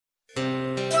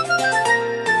This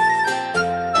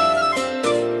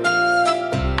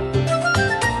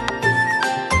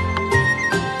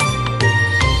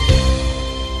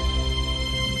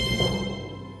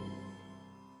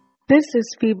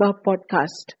is FIBA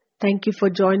Podcast. Thank you for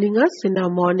joining us in our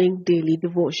morning daily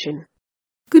devotion.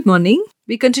 Good morning.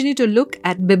 We continue to look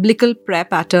at biblical prayer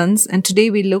patterns, and today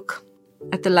we look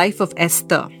at the life of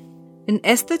Esther. In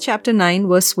Esther chapter 9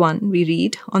 verse 1, we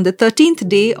read, "On the 13th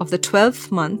day of the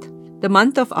 12th month, the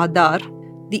month of Adar,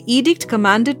 the edict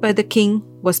commanded by the king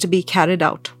was to be carried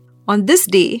out. On this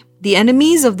day, the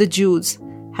enemies of the Jews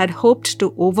had hoped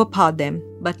to overpower them,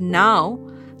 but now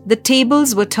the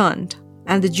tables were turned,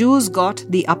 and the Jews got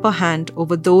the upper hand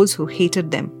over those who hated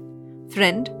them."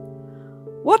 Friend,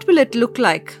 what will it look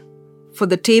like for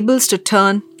the tables to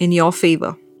turn in your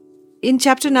favor? In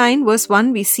chapter 9 verse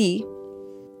 1, we see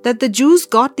that the Jews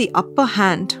got the upper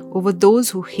hand over those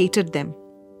who hated them.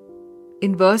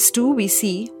 In verse 2, we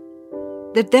see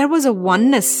that there was a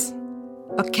oneness,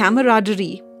 a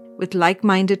camaraderie with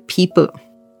like-minded people.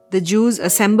 The Jews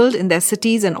assembled in their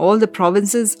cities and all the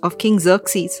provinces of King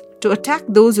Xerxes to attack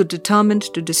those who determined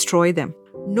to destroy them.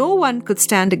 No one could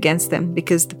stand against them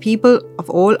because the people of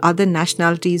all other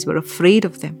nationalities were afraid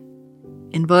of them.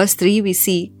 In verse 3, we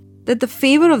see that the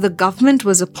favor of the government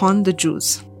was upon the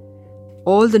Jews.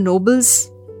 All the nobles,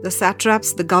 the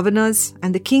satraps, the governors,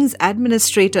 and the king's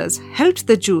administrators helped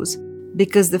the Jews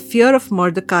because the fear of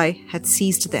Mordecai had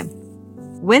seized them.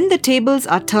 When the tables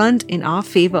are turned in our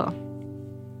favor,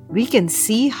 we can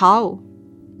see how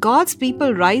God's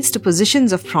people rise to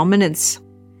positions of prominence.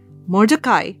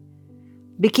 Mordecai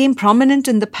became prominent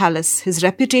in the palace. His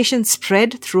reputation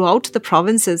spread throughout the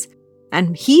provinces,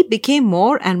 and he became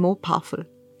more and more powerful.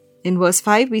 In verse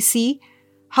 5, we see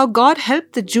how God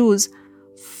helped the Jews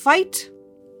fight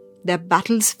their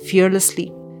battles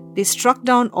fearlessly. They struck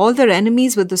down all their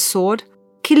enemies with the sword,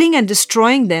 killing and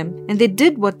destroying them, and they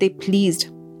did what they pleased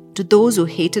to those who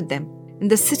hated them. In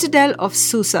the citadel of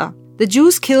Susa, the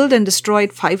Jews killed and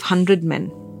destroyed 500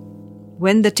 men.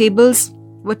 When the tables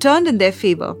were turned in their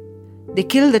favor, they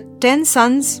killed the 10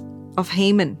 sons of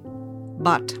Haman,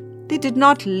 but they did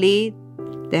not lay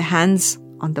their hands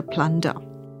on the plunder.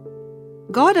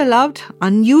 God allowed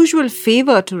unusual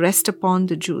favor to rest upon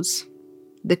the Jews.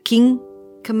 The king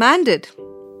commanded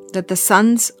that the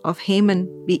sons of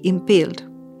Haman be impaled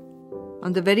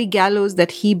on the very gallows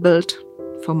that he built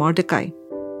for Mordecai.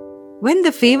 When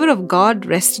the favor of God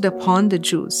rested upon the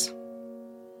Jews,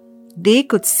 they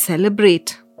could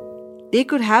celebrate. They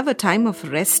could have a time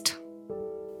of rest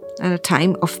and a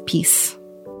time of peace.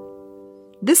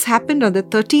 This happened on the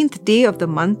 13th day of the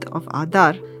month of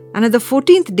Adar, and on the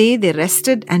 14th day they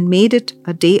rested and made it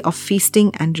a day of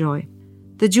feasting and joy.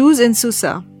 The Jews in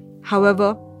Susa,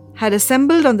 however, had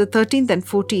assembled on the 13th and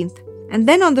 14th, and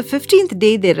then on the 15th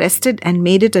day they rested and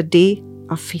made it a day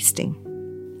of feasting.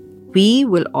 We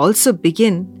will also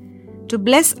begin to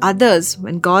bless others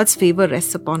when God's favor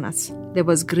rests upon us. There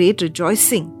was great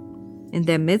rejoicing in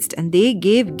their midst, and they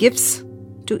gave gifts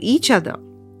to each other.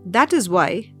 That is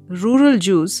why rural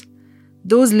Jews,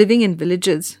 those living in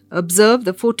villages, observe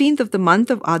the 14th of the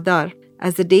month of Adar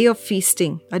as the day of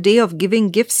feasting, a day of giving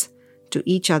gifts to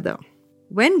each other.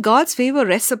 When God's favor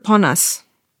rests upon us,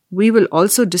 we will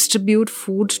also distribute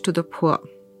food to the poor.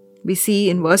 We see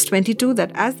in verse 22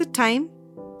 that as the time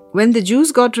when the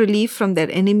Jews got relief from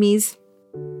their enemies,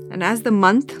 and as the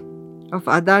month of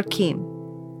Adar came,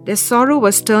 their sorrow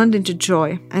was turned into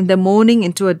joy, and their mourning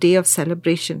into a day of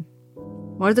celebration.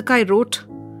 Mordecai wrote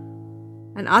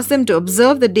and asked them to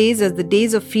observe the days as the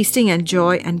days of feasting and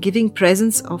joy, and giving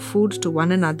presents of food to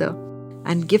one another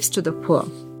and gifts to the poor.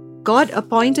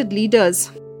 God-appointed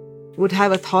leaders would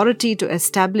have authority to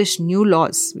establish new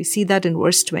laws. We see that in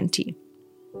verse 20.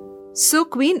 So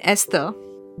Queen Esther,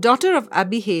 daughter of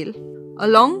Abihail,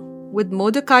 along with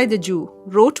Mordecai the Jew,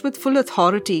 wrote with full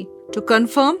authority to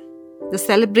confirm the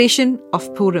celebration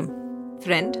of Purim.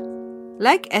 Friend,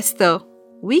 like Esther,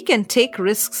 we can take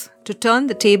risks to turn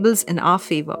the tables in our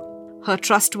favor. Her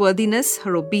trustworthiness,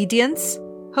 her obedience,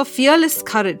 her fearless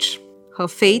courage, her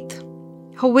faith,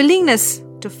 her willingness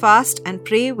to fast and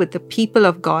pray with the people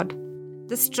of God,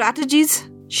 the strategies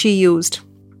she used,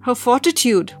 her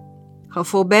fortitude, her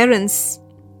forbearance,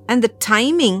 and the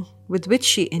timing with which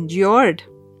she endured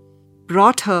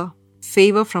brought her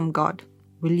favor from God.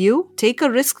 Will you take a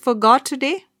risk for God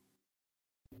today?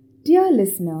 Dear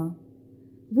listener,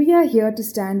 we are here to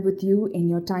stand with you in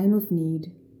your time of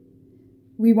need.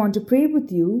 We want to pray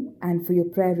with you and for your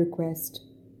prayer request.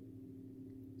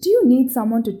 Do you need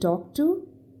someone to talk to?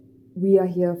 We are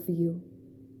here for you.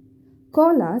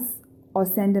 Call us or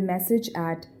send a message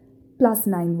at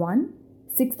 +91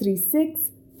 636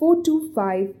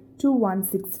 425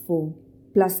 2164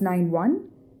 +91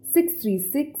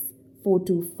 636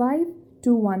 425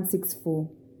 2164.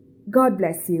 God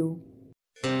bless you.